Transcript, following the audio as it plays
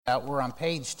We're on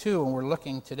page 2, and we're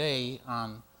looking today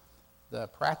on the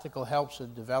practical helps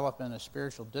of developing a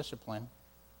spiritual discipline.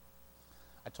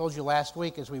 I told you last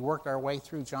week as we worked our way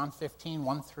through John 15,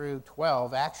 1 through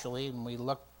 12, actually, and we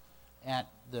looked at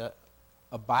the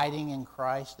abiding in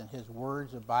Christ and His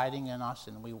words abiding in us,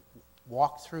 and we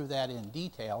walked through that in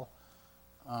detail,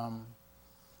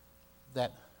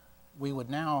 that we would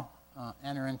now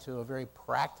enter into a very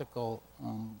practical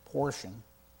portion.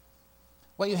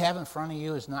 What you have in front of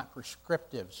you is not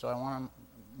prescriptive, so I want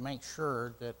to make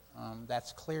sure that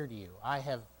that's clear to you. I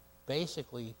have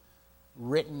basically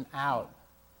written out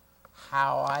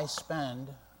how I spend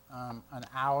an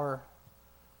hour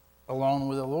alone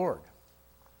with the Lord.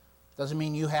 Doesn't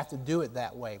mean you have to do it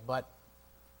that way, but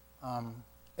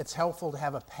it's helpful to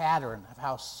have a pattern of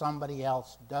how somebody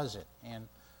else does it. And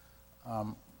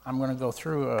I'm going to go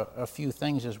through a few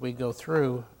things as we go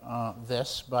through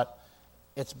this, but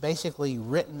it's basically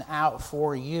written out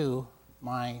for you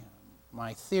my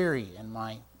theory and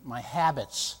my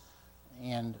habits,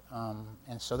 and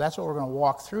so that's what we're going to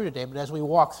walk through today. But as we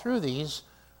walk through these,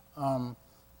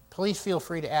 please feel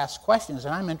free to ask questions,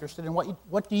 and I'm interested in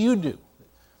what do you do.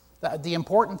 The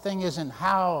important thing isn't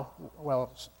how,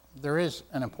 well, there is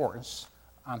an importance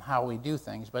on how we do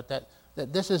things, but that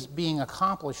this is being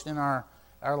accomplished in our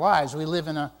lives. We live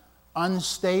in an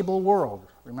unstable world.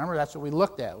 Remember, that's what we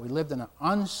looked at. We lived in an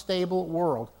unstable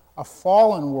world, a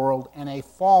fallen world, and a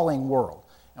falling world.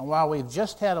 And while we've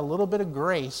just had a little bit of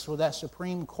grace with that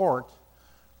Supreme Court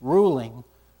ruling,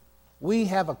 we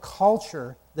have a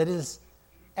culture that is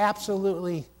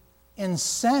absolutely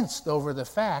incensed over the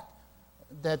fact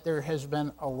that there has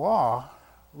been a law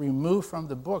removed from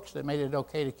the books that made it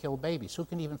okay to kill babies. Who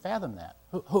can even fathom that?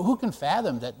 Who can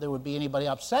fathom that there would be anybody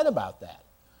upset about that?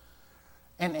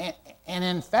 And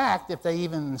in fact, if they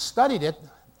even studied it,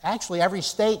 actually every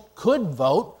state could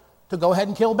vote to go ahead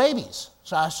and kill babies.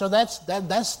 So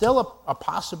that's still a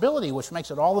possibility, which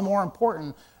makes it all the more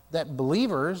important that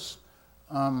believers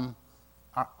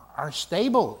are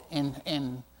stable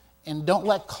and don't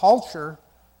let culture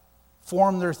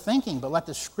form their thinking, but let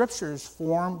the Scriptures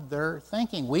form their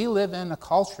thinking. We live in a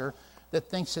culture that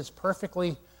thinks it's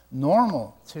perfectly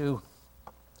normal to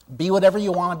be whatever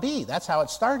you want to be. That's how it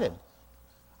started.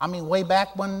 I mean, way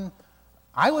back when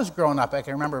I was growing up, I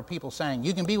can remember people saying,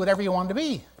 you can be whatever you want to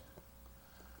be.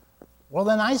 Well,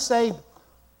 then I say,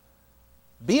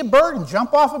 be a bird and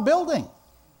jump off a building.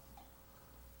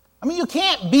 I mean, you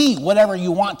can't be whatever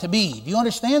you want to be. Do you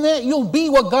understand that? You'll be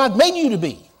what God made you to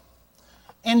be.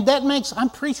 And that makes,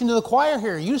 I'm preaching to the choir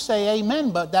here. You say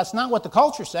amen, but that's not what the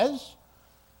culture says.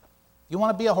 You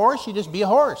want to be a horse, you just be a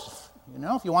horse. You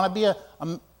know, if you want to be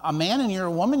a man and you're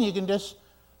a woman, you can just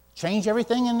change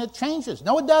everything and it changes.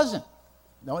 No, it doesn't.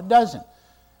 No, it doesn't.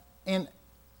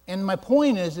 And my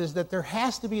point is that there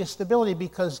has to be a stability,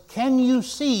 because can you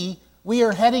see we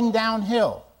are heading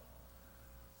downhill?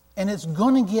 And it's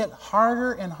going to get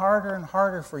harder and harder and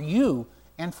harder for you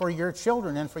and for your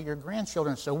children and for your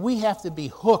grandchildren. So we have to be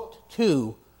hooked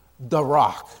to the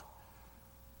rock.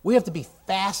 We have to be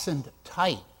fastened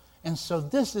tight. And so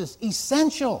this is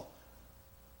essential.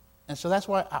 And so that's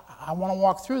why I want to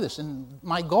walk through this. And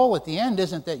my goal at the end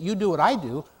isn't that you do what I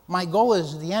do. My goal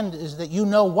is at the end is that you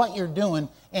know what you're doing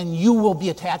and you will be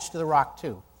attached to the rock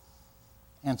too.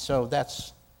 And so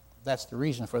that's the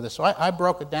reason for this. So I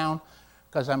broke it down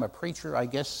because I'm a preacher, I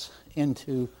guess,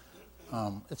 into,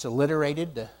 it's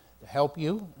alliterated to help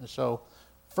you. And so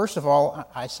first of all,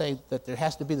 I say that there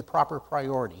has to be the proper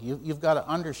priority. You've got to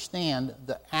understand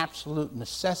the absolute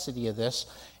necessity of this.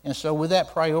 And so with that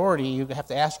priority, you have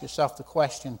to ask yourself the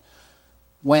question,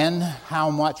 when,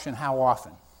 how much, and how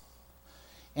often?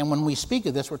 And when we speak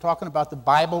of this, we're talking about the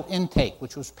Bible intake,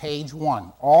 which was page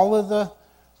 1. All of the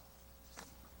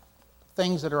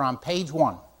things that are on page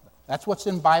 1, that's what's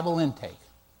in Bible intake.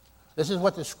 This is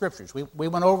what the Scriptures, we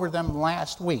went over them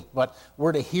last week, but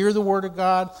we're to hear the Word of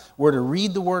God, we're to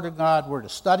read the Word of God, we're to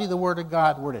study the Word of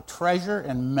God, we're to treasure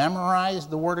and memorize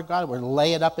the Word of God, we're to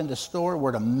lay it up into store,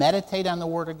 we're to meditate on the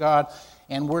Word of God,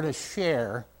 and we're to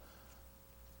share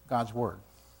God's Word.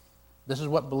 This is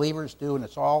what believers do, and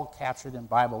it's all captured in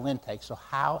Bible intake. So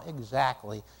how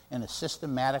exactly, in a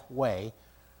systematic way,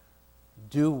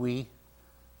 do we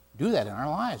do that in our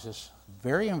lives? It's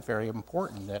very, very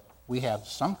important that we have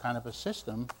some kind of a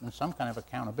system and some kind of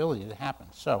accountability that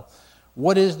happens. So,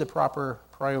 what is the proper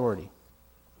priority?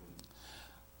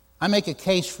 I make a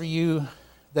case for you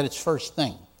that it's first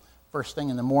thing. First thing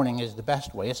in the morning is the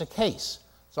best way. It's a case.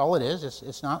 That's all it is.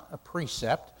 It's not a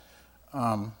precept.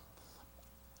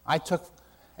 I took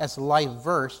as a life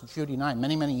verse, Judy 9,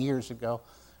 many, many years ago,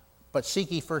 But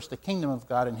seek ye first the kingdom of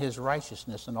God and his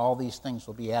righteousness, and all these things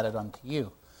will be added unto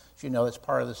you. As you know, that's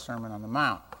part of the Sermon on the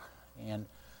Mount. And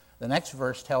the next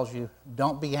verse tells you,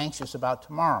 don't be anxious about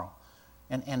tomorrow.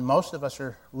 And most of us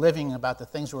are living about the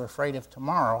things we're afraid of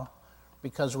tomorrow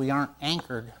because we aren't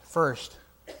anchored first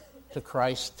to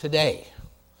Christ today.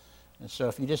 And so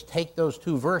if you just take those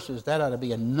two verses, that ought to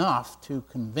be enough to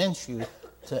convince you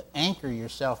to anchor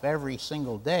yourself every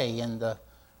single day in the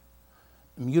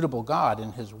immutable God,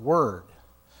 in his word.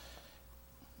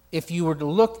 If you were to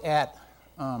look at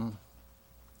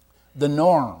the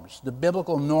norms, the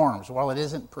biblical norms, while it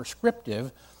isn't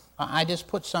prescriptive, I just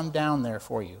put some down there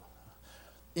for you.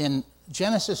 In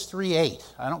Genesis 3:8,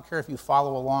 I don't care if you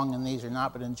follow along in these or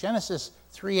not, but in Genesis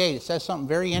 3:8 it says something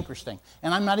very interesting.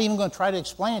 And I'm not even going to try to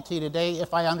explain it to you today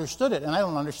if I understood it, and I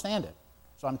don't understand it.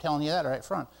 So I'm telling you that right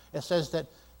front. It says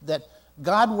that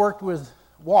God walked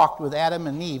with Adam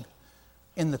and Eve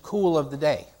in the cool of the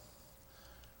day.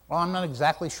 Well, I'm not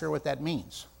exactly sure what that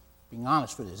means, being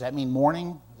honest with you. Does that mean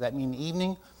morning? Does that mean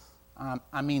evening?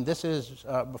 I mean, this is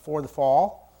before the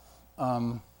fall.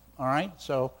 All right,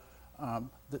 so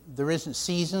there isn't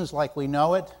seasons like we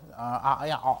know it.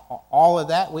 All of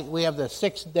that. We have the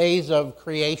 6 days of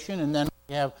creation, and then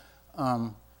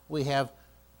we have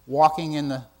walking in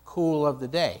the cool of the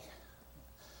day.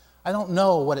 I don't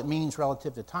know what it means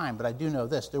relative to time, but I do know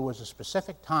this. There was a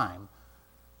specific time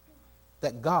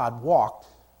that God walked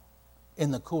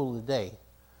in the cool of the day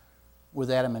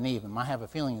with Adam and Eve, and I have a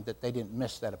feeling that they didn't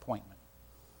miss that appointment.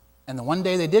 And the one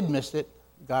day they did miss it,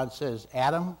 God says,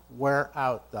 Adam, where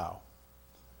art thou?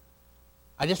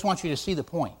 I just want you to see the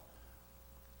point.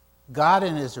 God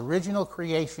in his original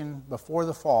creation before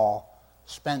the fall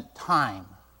spent time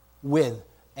with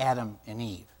Adam and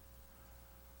Eve.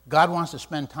 God wants to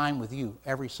spend time with you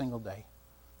every single day,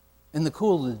 in the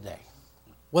cool of the day,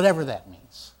 whatever that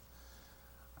means.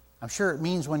 I'm sure it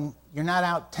means when you're not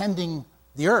out tending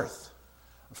the earth.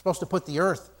 I'm supposed to put the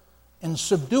earth and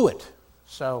subdue it.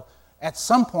 So at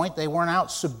some point they weren't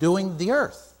out subduing the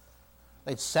earth.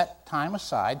 They'd set time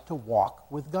aside to walk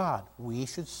with God. We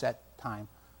should set time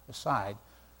aside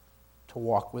to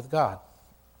walk with God.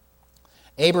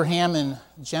 Abraham in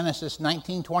Genesis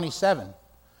 19:27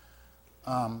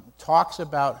 talks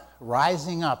about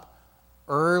rising up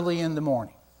early in the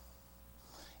morning.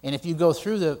 And if you go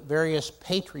through the various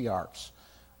patriarchs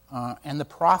and the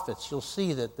prophets, you'll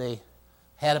see that they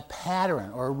had a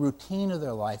pattern or a routine of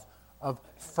their life of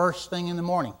first thing in the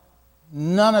morning.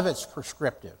 None of it's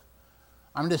prescriptive.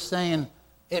 I'm just saying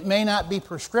it may not be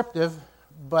prescriptive,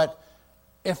 but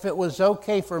if it was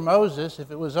okay for Moses,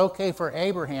 if it was okay for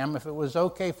Abraham, if it was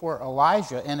okay for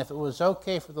Elijah, and if it was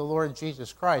okay for the Lord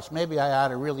Jesus Christ, maybe I ought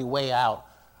to really weigh out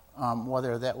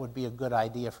whether that would be a good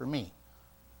idea for me.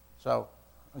 So,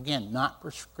 again, not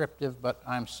prescriptive, but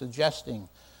I'm suggesting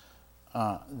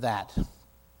that.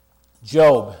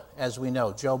 Job, as we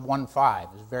know, Job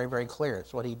 1:5 is very, very clear.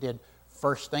 It's what he did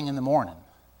first thing in the morning.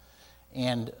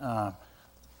 And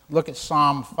look at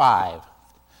Psalm 5.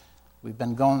 We've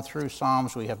been going through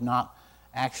Psalms. We have not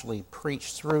actually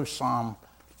preached through Psalm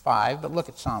 5, but look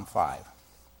at Psalm 5.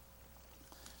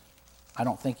 I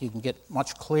don't think you can get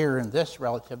much clearer in this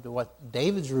relative to what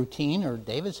David's routine or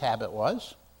David's habit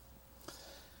was.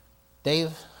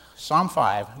 Psalm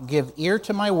 5, give ear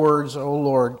to my words, O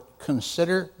Lord,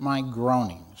 consider my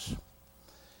groanings.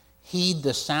 Heed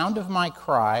the sound of my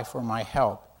cry for my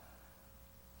help,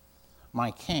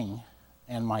 my King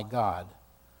and my God.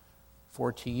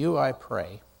 For to you I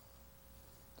pray.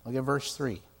 Look at verse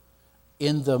 3.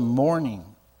 In the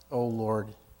morning, O Lord,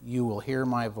 you will hear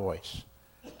my voice.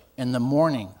 In the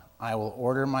morning I will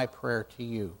order my prayer to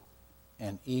you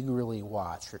and eagerly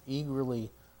watch or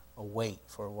eagerly await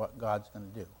for what God's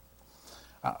going to do.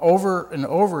 Over and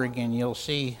over again, you'll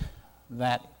see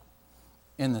that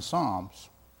in the Psalms.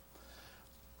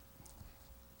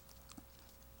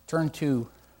 Turn to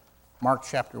Mark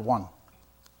chapter 1.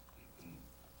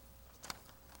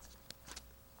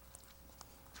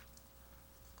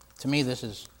 To me, this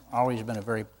has always been a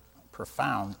very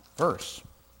profound verse.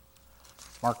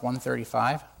 Mark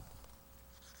 1:35.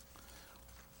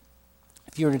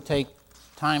 If you were to take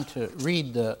time to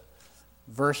read the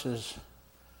verses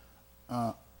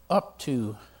up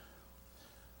to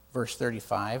verse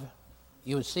 35,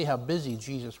 you would see how busy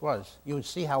Jesus was. You would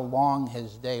see how long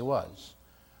his day was.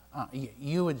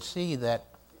 You would see that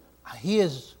he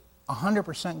is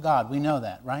 100% God. We know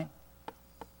that, right?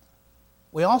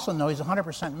 We also know he's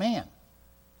 100% man.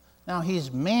 Now,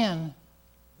 he's man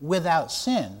without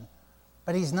sin,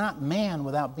 but he's not man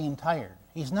without being tired.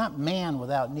 He's not man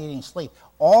without needing sleep.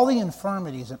 All the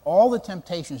infirmities and all the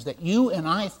temptations that you and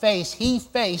I face, he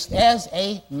faced as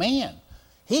a man.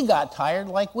 He got tired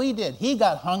like we did. He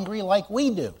got hungry like we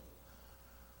do.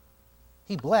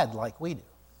 He bled like we do.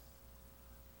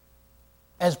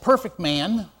 As perfect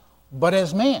man, but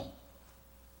as man.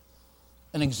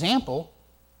 An example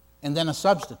and then a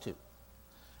substitute.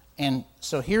 And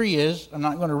so here he is. I'm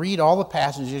not going to read all the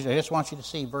passages. I just want you to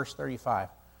see verse 35.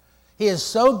 He is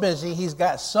so busy. He's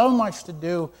got so much to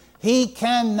do. He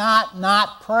cannot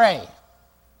not pray.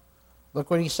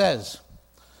 Look what he says.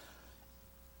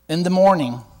 In the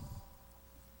morning,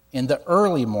 in the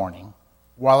early morning,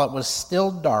 while it was still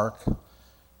dark,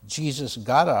 Jesus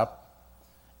got up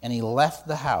and he left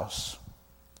the house.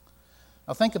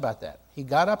 Now think about that. He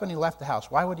got up and he left the house.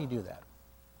 Why would he do that?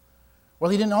 Well,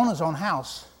 he didn't own his own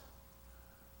house.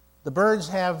 The birds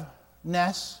have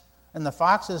nests and the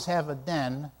foxes have a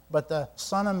den, but the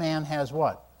Son of Man has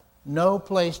what? No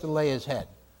place to lay his head.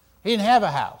 He didn't have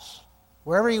a house.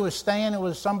 Wherever he was staying, it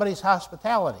was somebody's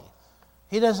hospitality.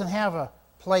 He doesn't have a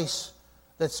place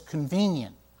that's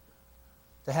convenient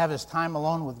to have his time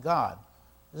alone with God.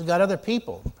 He's got other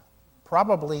people,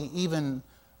 probably even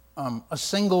a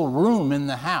single room in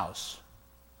the house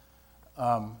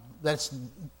that's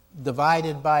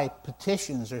divided by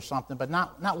partitions or something, but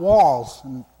not walls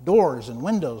and doors and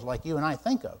windows like you and I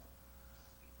think of.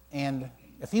 And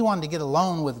if he wanted to get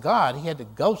alone with God, he had to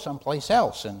go someplace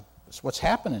else, and that's what's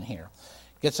happening here.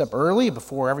 Gets up early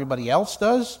before everybody else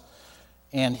does,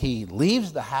 and he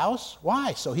leaves the house.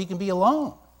 Why? So he can be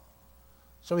alone.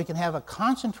 So he can have a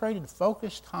concentrated,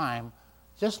 focused time,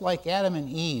 just like Adam and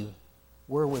Eve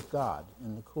were with God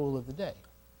in the cool of the day.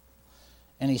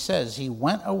 And he says he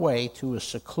went away to a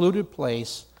secluded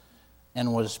place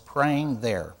and was praying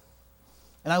there.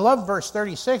 And I love verse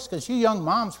 36 because you young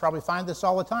moms probably find this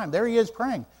all the time. There he is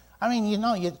praying. I mean,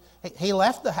 he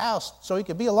left the house so he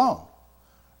could be alone.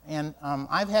 And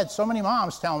I've had so many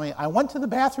moms tell me, I went to the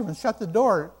bathroom and shut the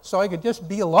door so I could just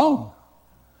be alone.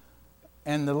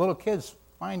 And the little kids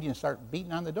find you and start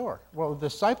beating on the door. Well, the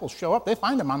disciples show up. They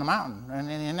find him on the mountain. And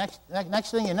the next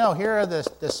thing you know, here are the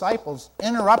disciples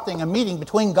interrupting a meeting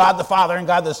between God the Father and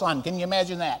God the Son. Can you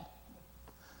imagine that?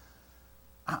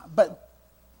 But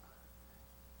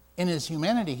in his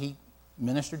humanity, he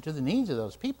ministered to the needs of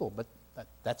those people. But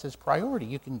that's his priority.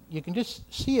 You can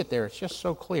just see it there. It's just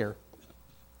so clear.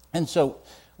 And so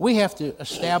we have to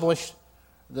establish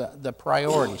the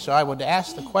priority. So I would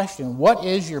ask the question, what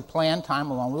is your planned time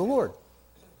along with the Lord?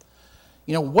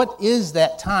 You know, what is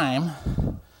that time?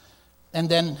 And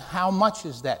then how much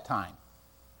is that time?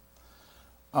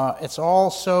 It's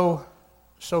all so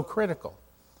critical.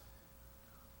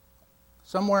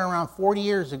 Somewhere around 40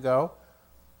 years ago,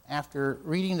 after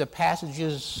reading the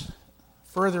passages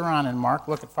further on in Mark,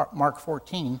 look at Mark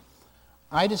 14,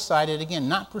 I decided, again,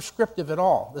 not prescriptive at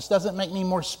all. This doesn't make me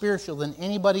more spiritual than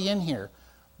anybody in here,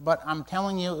 but I'm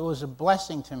telling you it was a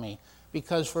blessing to me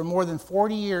because for more than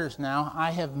 40 years now,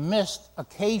 I have missed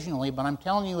occasionally, but I'm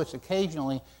telling you it's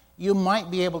occasionally, you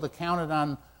might be able to count it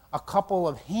on a couple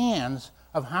of hands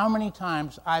of how many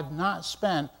times I've not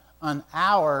spent an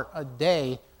hour a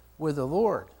day with the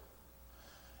Lord.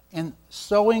 And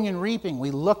sowing and reaping,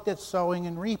 we looked at sowing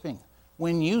and reaping.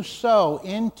 When you sow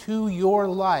into your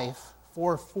life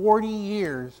for 40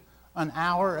 years, an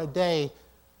hour a day,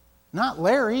 not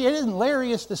Larry, it isn't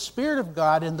Larry, it's the Spirit of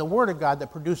God and the Word of God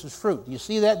that produces fruit. Do you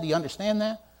see that? Do you understand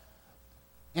that?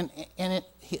 And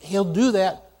he'll do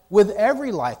that with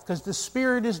every life because the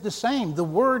Spirit is the same. The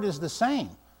Word is the same.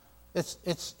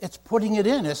 It's putting it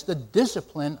in. It's the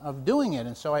discipline of doing it.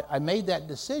 And so I made that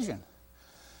decision.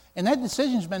 And that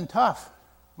decision's been tough.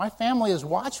 My family has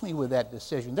watched me with that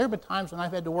decision. There have been times when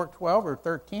I've had to work 12 or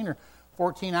 13 or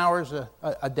 14 hours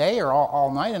a day or all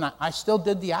night, and I still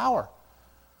did the hour.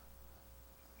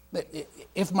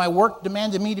 If my work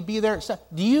demanded me to be there,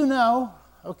 do you know,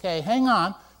 okay, hang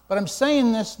on, but I'm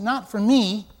saying this not for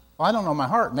me. Well, I don't know my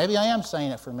heart. Maybe I am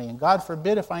saying it for me, and God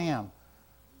forbid if I am.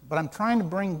 But I'm trying to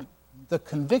bring the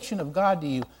conviction of God to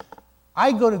you.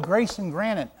 I go to Grace and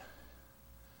Granite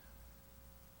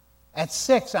at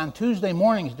 6 on Tuesday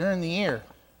mornings during the year.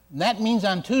 And that means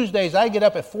on Tuesdays I get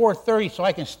up at 4:30 so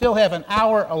I can still have an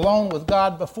hour alone with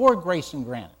God before Grace and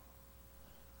Granite.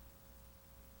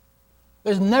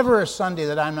 There's never a Sunday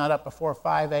that I'm not up before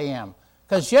 5 a.m.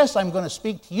 Because yes, I'm going to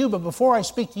speak to you, but before I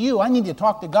speak to you, I need to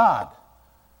talk to God.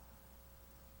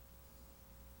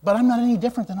 But I'm not any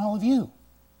different than all of you.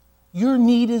 Your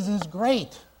need is as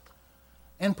great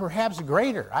and perhaps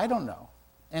greater. I don't know.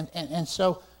 And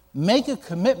so make a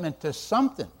commitment to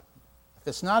something. If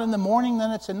it's not in the morning,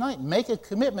 then it's at night. Make a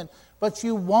commitment, but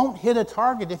you won't hit a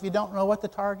target if you don't know what the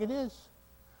target is.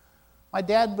 My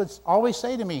dad would always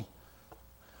say to me,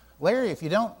 Larry, if you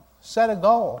don't set a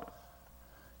goal,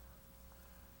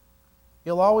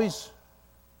 you'll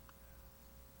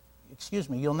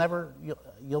never,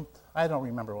 I don't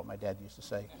remember what my dad used to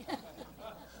say.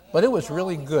 But it was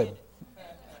really good.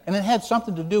 And it had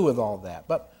something to do with all that.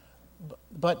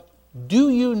 But do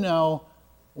you know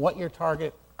what your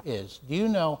target is? Do you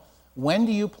know when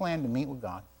do you plan to meet with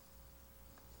God?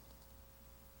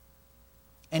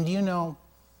 And do you know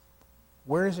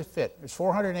where does it fit? There's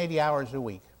 480 hours a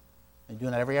week. You're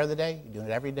doing it every other day? You're doing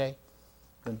it every day?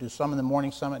 You're going to do some in the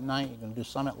morning, some at night? You're going to do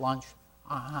some at lunch?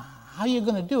 How are you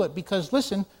going to do it? Because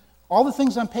listen, all the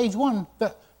things on page 1,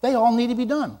 they all need to be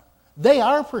done. They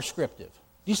are prescriptive.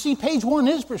 You see, page 1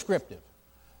 is prescriptive.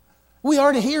 We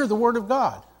are to hear the Word of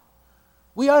God.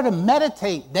 We are to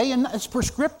meditate day and night. It's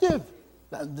prescriptive.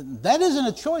 That isn't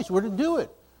a choice. We're to do it.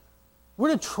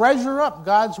 We're to treasure up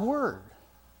God's Word.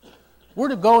 We're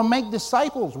to go and make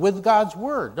disciples with God's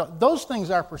Word. Those things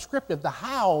are prescriptive. The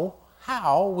how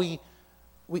we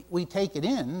take it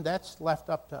in, that's left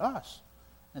up to us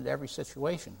in every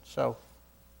situation. So,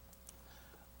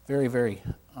 very, very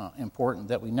important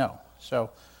that we know. So,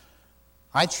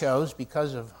 I chose,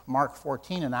 because of Mark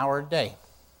 14, an hour a day.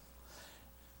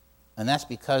 And that's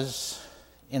because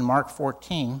in Mark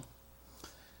 14,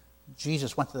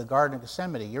 Jesus went to the Garden of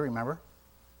Gethsemane, you remember.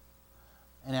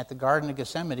 And at the Garden of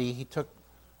Gethsemane, he took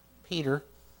Peter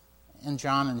and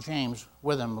John and James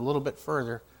with him a little bit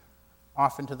further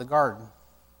off into the garden.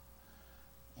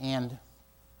 And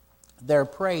there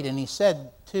prayed, and he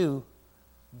said to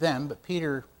them, but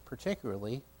Peter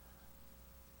particularly,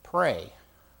 pray,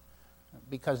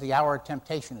 because the hour of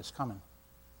temptation is coming.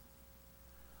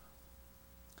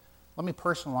 Let me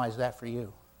personalize that for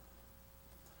you.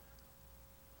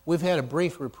 We've had a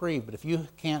brief reprieve, but if you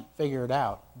can't figure it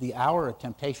out, the hour of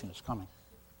temptation is coming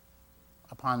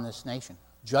upon this nation.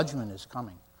 Judgment is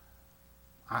coming.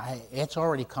 It's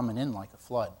already coming in like a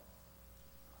flood.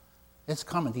 It's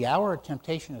coming. The hour of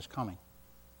temptation is coming.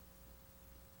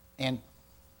 And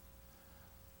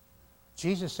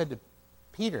Jesus said to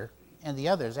Peter and the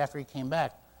others after he came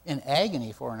back, in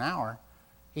agony for an hour,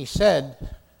 he said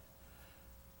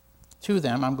to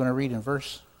them, I'm going to read in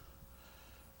verse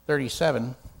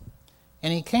 37,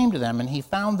 and he came to them, and he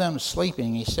found them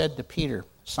sleeping. He said to Peter,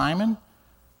 Simon,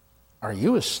 are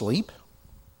you asleep?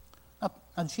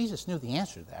 Now Jesus knew the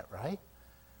answer to that, right?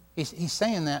 He's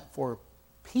saying that for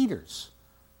Peter's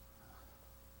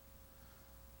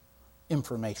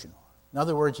information. In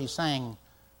other words, he's saying,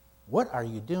 what are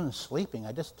you doing sleeping?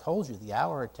 I just told you the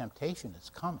hour of temptation is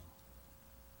coming.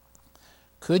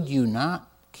 Could you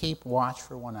not keep watch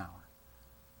for 1 hour?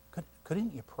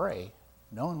 Couldn't you pray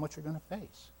knowing what you're going to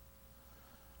face?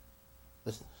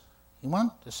 He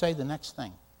wanted to say the next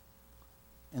thing.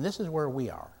 And this is where we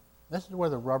are. This is where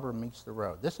the rubber meets the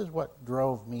road. This is what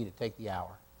drove me to take the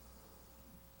hour.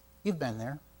 You've been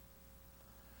there.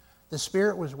 The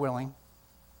spirit was willing,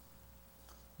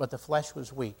 but the flesh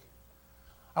was weak.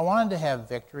 I wanted to have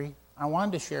victory. I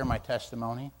wanted to share my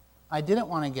testimony. I didn't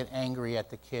want to get angry at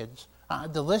the kids.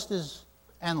 The list is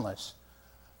endless.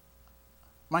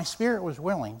 My spirit was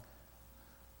willing,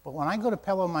 but when I go to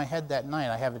pillow my head that night,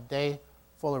 I have a day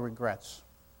full of regrets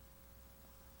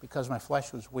because my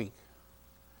flesh was weak.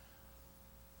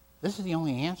 This is the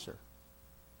only answer.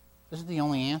 This is the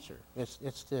only answer.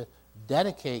 It's to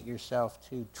dedicate yourself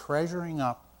to treasuring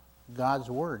up God's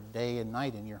Word day and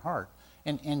night in your heart.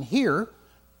 And here,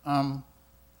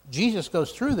 Jesus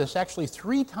goes through this actually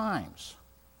 3 times.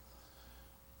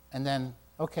 And then,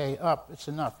 okay, up, it's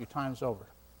enough, your time's over.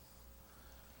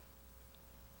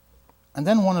 And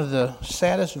then one of the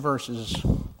saddest verses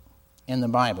in the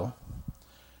Bible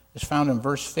is found in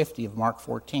verse 50 of Mark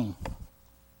 14.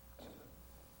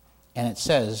 And it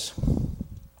says,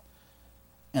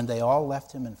 and they all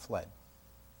left him and fled.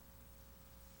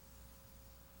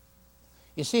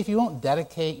 You see, if you won't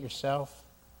dedicate yourself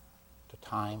to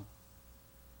time,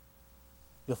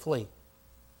 you'll flee.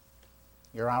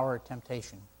 Your hour of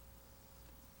temptation.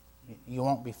 You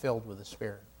won't be filled with the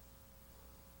Spirit.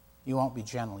 You won't be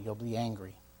gentle. You'll be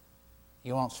angry.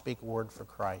 You won't speak a word for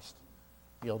Christ.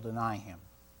 You'll deny Him.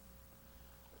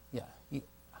 Yeah,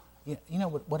 you know,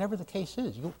 whatever the case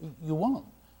is, you won't.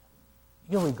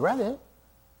 You'll regret it.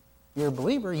 You're a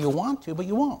believer. You want to, but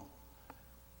you won't.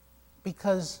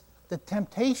 Because the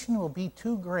temptation will be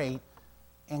too great,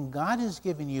 and God has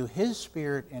given you His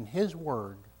Spirit and His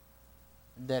Word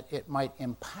that it might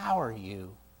empower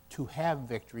you to have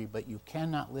victory, but you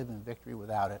cannot live in victory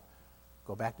without it.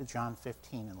 Go back to John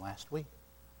 15 and last week.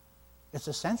 It's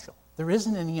essential. There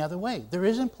isn't any other way. There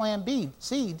isn't plan B,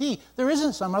 C, D. There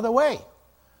isn't some other way.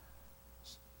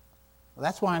 Well,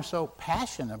 that's why I'm so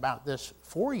passionate about this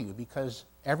for you, because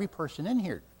every person in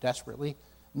here desperately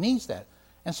needs that.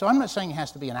 And so I'm not saying it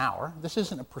has to be an hour. This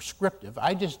isn't a prescriptive.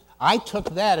 I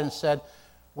took that and said,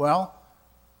 well,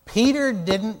 Peter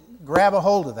didn't grab a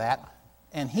hold of that,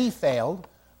 and he failed.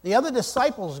 The other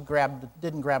disciples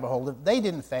didn't grab a hold of it. They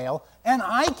didn't fail. And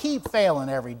I keep failing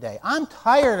every day. I'm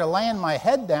tired of laying my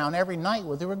head down every night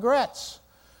with the regrets.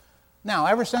 Now,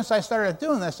 ever since I started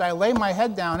doing this, I lay my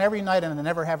head down every night and I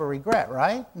never have a regret,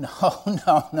 right?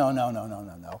 No.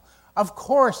 Of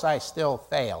course I still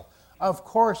fail. Of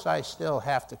course I still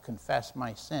have to confess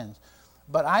my sins.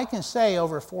 But I can say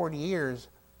over 40 years,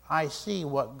 I see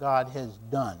what God has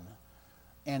done.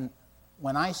 And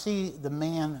when I see the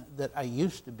man that I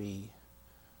used to be,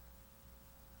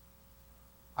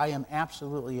 I am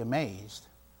absolutely amazed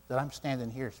that I'm standing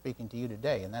here speaking to you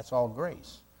today, and that's all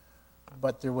grace.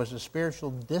 But there was a spiritual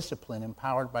discipline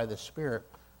empowered by the Spirit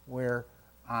where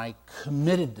I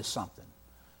committed to something.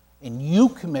 And you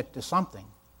commit to something,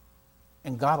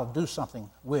 and God will do something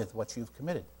with what you've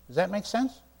committed. Does that make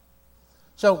sense?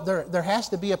 So there has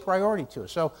to be a priority to it.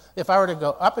 So if I were to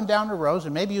go up and down the rows,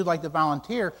 and maybe you'd like to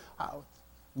volunteer,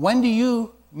 when do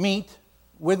you meet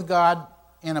with God,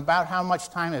 and about how much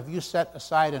time have you set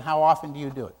aside, and how often do you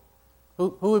do it?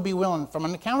 Who would be willing, from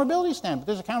an accountability standpoint?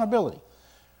 There's accountability.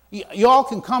 You all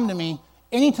can come to me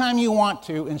anytime you want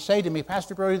to and say to me,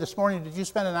 Pastor Brodie, this morning, did you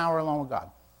spend an hour alone with God?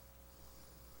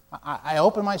 I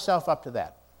open myself up to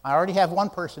that. I already have one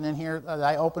person in here that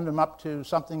I opened them up to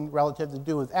something relative to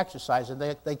do with exercise, and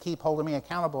they keep holding me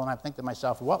accountable, and I think to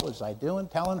myself, what was I doing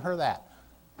telling her that?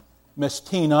 Miss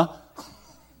Tina.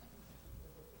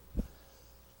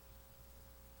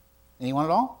 Anyone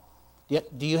at all?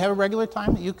 Do you have a regular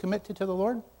time that you commit to the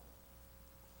Lord?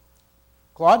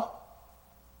 Claude?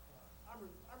 I'm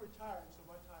retired, so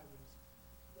my time is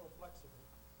more flexible.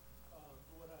 But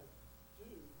what I do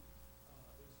is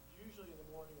usually in the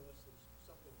morning, unless there's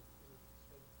something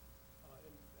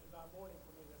and by morning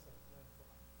for me, that's like 9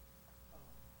 o'clock.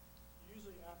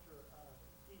 Usually after I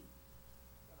eat,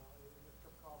 a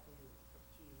cup of coffee or a cup of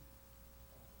tea,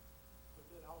 but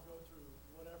then I'll go through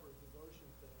whatever devotion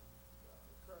thing.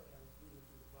 Currently, I'm reading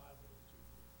through the Bible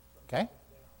Okay.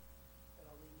 now, and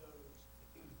I'll read those.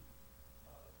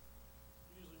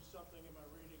 Usually, something in my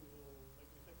reading will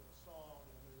make me think of a song,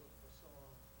 and I'm going to look for a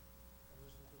song and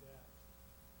listen to that.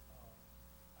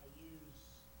 I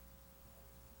use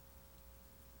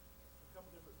a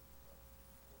couple different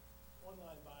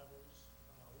online Bibles.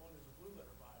 One is a Blue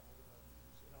Letter Bible that I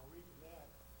use, and I'll read from that.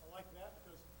 I like that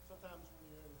because sometimes when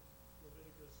you're in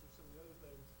Leviticus or some of the other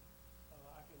things,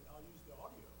 I'll use the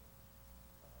audio,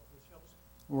 which helps.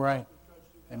 Right.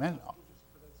 Amen. Amen. Gives you some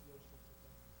pronunciations and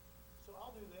things. So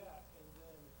I'll do that, and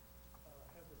then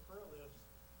have the prayer list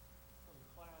from the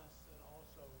class, and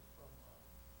also from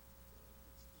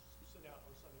it's sent out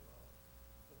on Sunday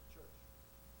for the church,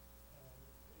 and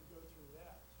go through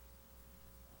that.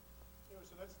 Anyway,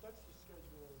 so that's the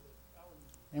schedule that I would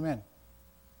use. Amen.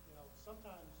 You know,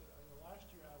 sometimes last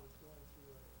year I was going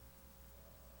through a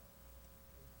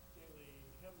daily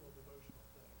hymnal devotional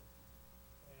thing,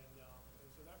 and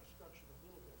so that was structured a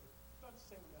little bit, but not the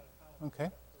same amount of time. Okay.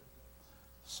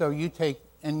 So you take,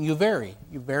 and you vary.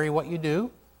 You vary what you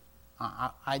do.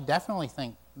 I definitely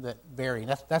think that vary.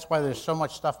 That's why there's so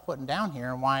much stuff putting down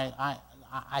here, and why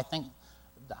I think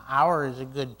the hour is a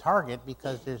good target,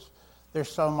 because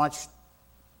there's so much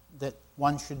that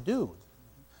one should do.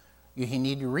 You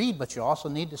need to read, but you also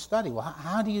need to study. Well,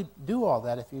 how do you do all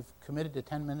that if you've committed to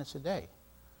 10 minutes a day?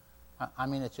 I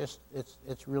mean,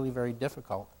 it's really very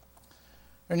difficult.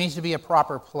 There needs to be a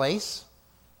proper place.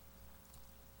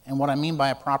 And what I mean by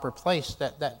a proper place,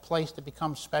 that place that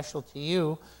becomes special to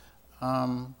you,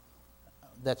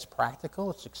 that's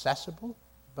practical, it's accessible,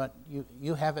 but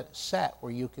you have it set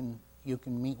where you can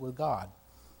meet with God.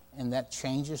 And that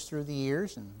changes through the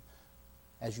years and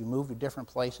as you move to different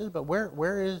places. But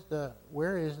where is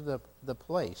the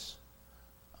place?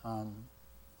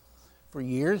 For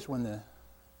years, when the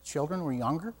children were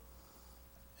younger,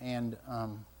 and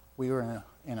we were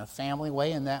in a family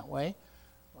way, in that way,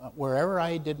 wherever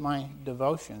I did my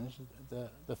devotions,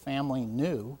 the family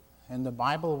knew, and the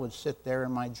Bible would sit there,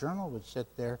 and my journal would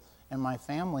sit there, and my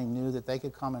family knew that they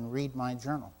could come and read my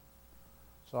journal.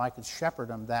 So I could shepherd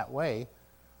them that way.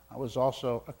 I was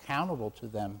also accountable to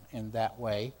them in that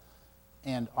way.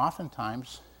 And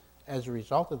oftentimes, as a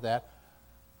result of that,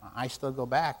 I still go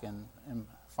back and am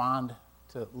fond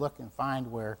to look and find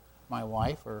where my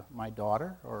wife or my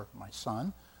daughter or my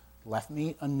son left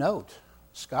me a note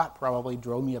Scott probably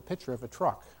drove me a picture of a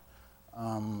truck,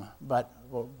 but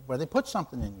where they put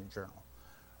something in your journal.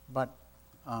 But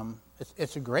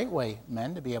it's a great way,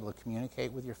 men, to be able to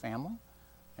communicate with your family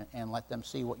and let them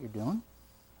see what you're doing.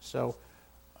 So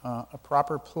a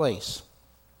proper place.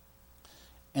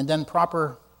 And then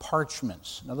proper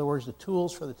parchments. In other words, the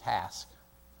tools for the task.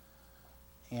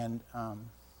 And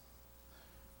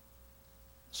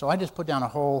so I just put down a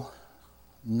whole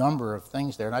number of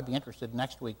things there, and I'd be interested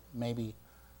next week maybe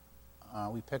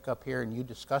we pick up here and you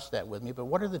discuss that with me. But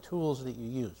what are the tools that you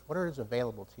use? What is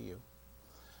available to you?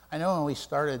 I know when we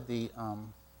started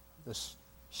this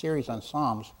series on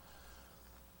Psalms,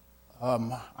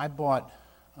 I bought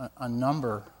a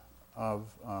number of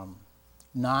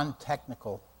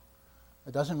non-technical.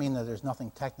 It doesn't mean that there's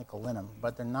nothing technical in them,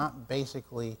 but they're not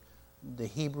basically the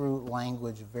Hebrew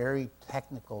language, very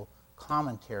technical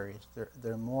commentaries.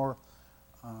 They're more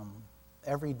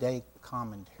everyday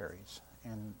commentaries.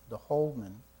 And the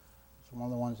Holman is one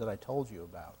of the ones that I told you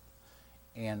about.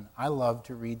 And I love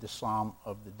to read the Psalm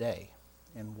of the day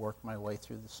and work my way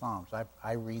through the Psalms.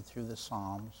 I read through the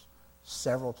Psalms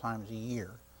several times a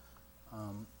year.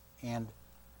 And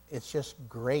it's just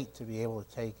great to be able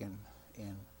to take and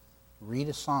read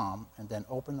a Psalm and then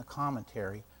open the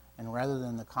commentary. And rather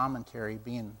than the commentary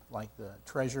being like the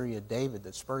Treasury of David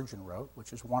that Spurgeon wrote,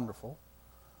 which is wonderful,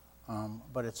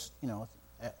 but it's,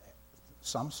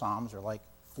 some Psalms are like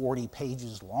 40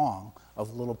 pages long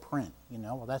of little print,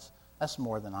 Well, that's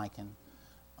more than I can,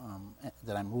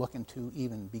 that I'm looking to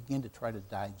even begin to try to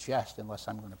digest unless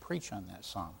I'm going to preach on that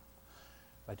Psalm.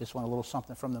 I just want a little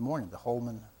something from the morning. The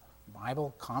Holman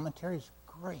Bible commentary is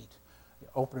great. You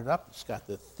open it up, it's got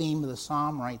the theme of the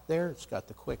Psalm right there. It's got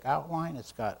the quick outline.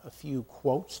 It's got a few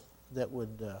quotes that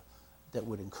would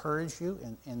encourage you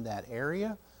in that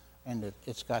area. And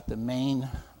it's got the main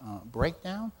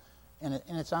breakdown. And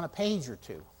it's on a page or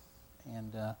two.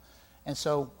 And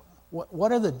so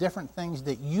what are the different things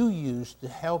that you use to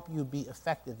help you be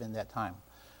effective in that time?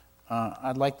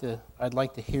 I'd like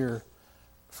to hear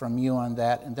from you on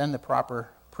that, and then the proper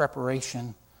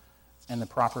preparation and the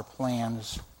proper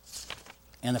plans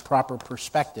and the proper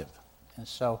perspective. And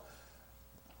so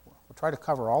we'll try to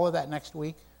cover all of that next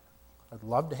week. I'd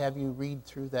love to have you read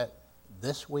through that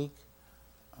this week.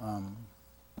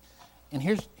 And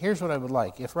here's what I would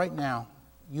like. If right now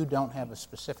you don't have a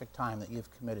specific time that you've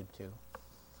committed to,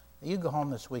 you go home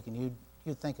this week and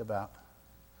you think about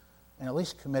and at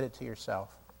least commit it to yourself.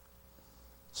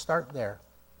 Start there.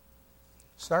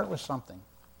 Start with something.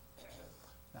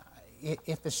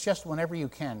 If it's just whenever you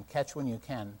can, catch when you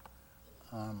can,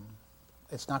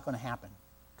 it's not going to happen.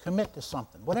 Commit to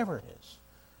something, whatever it is.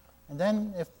 And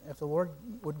then if the Lord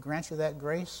would grant you that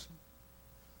grace,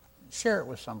 share it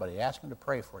with somebody. Ask them to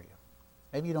pray for you.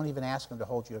 Maybe you don't even ask them to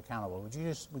hold you accountable. Would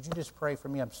you just pray for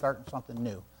me? I'm starting something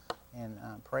new. And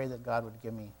pray that God would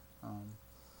give me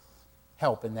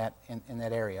help in that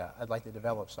area. I'd like to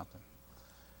develop something.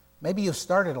 Maybe you've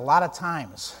started a lot of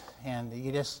times and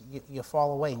you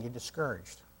fall away and you're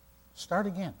discouraged. Start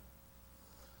again.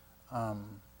 I've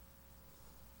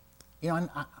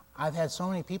had so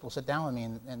many people sit down with me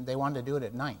and they wanted to do it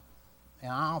at night.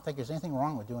 And I don't think there's anything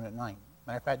wrong with doing it at night.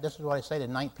 Matter of fact, this is what I say to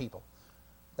night people.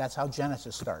 That's how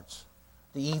Genesis starts.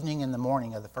 The evening and the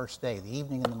morning of the first day, the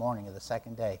evening and the morning of the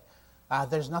second day.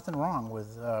 There's nothing wrong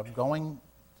with going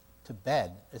to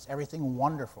bed. It's everything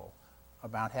wonderful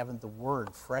about having the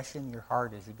Word fresh in your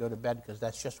heart as you go to bed, because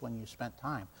that's just when you spent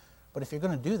time. But if you're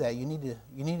going to do that, you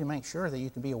need to make sure that you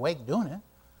can be awake doing it,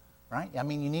 right? I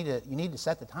mean, you need to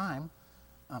set the time.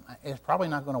 It's probably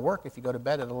not going to work if you go to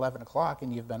bed at 11 o'clock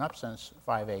and you've been up since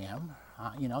 5 a.m.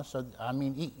 So I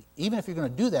mean, even if you're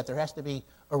going to do that, there has to be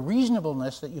a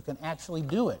reasonableness that you can actually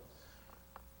do it.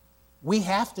 We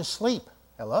have to sleep.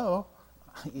 Hello.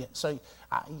 So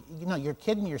you're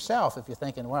kidding yourself if you're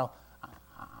thinking, well,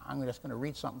 I'm just going to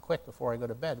read something quick before I go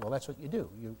to bed. Well, that's what you do.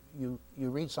 You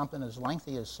read something as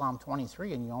lengthy as Psalm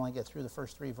 23, and you only get through the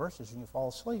first 3 verses, and you fall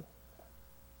asleep.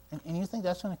 And you think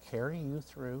that's going to carry you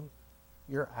through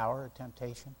your hour of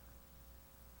temptation?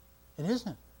 It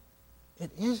isn't.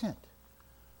 It isn't.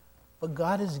 But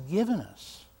God has given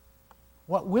us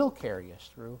what will carry us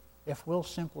through if we'll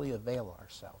simply avail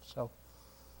ourselves. So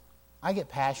I get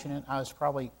passionate. I was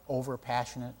probably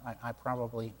over-passionate. I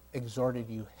probably exhorted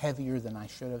you heavier than I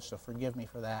should have, so forgive me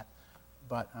for that.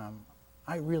 But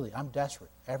I'm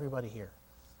desperate. Everybody here,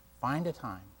 find a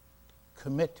time,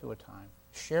 commit to a time,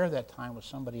 share that time with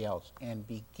somebody else, and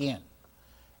begin.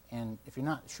 And if you're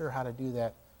not sure how to do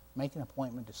that, make an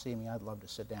appointment to see me. I'd love to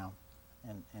sit down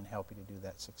and help you to do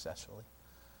that successfully.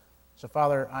 So,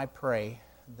 Father, I pray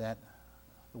that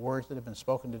the words that have been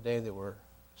spoken today that were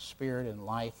spirit and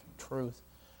life and truth,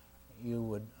 you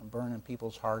would burn in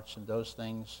people's hearts, and those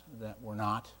things that were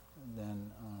not,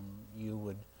 then you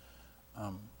would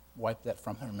wipe that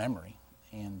from their memory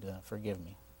and forgive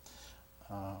me.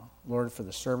 Lord, for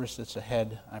the service that's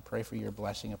ahead, I pray for your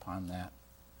blessing upon that.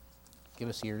 Give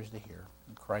us ears to hear.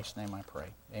 In Christ's name I pray.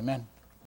 Amen.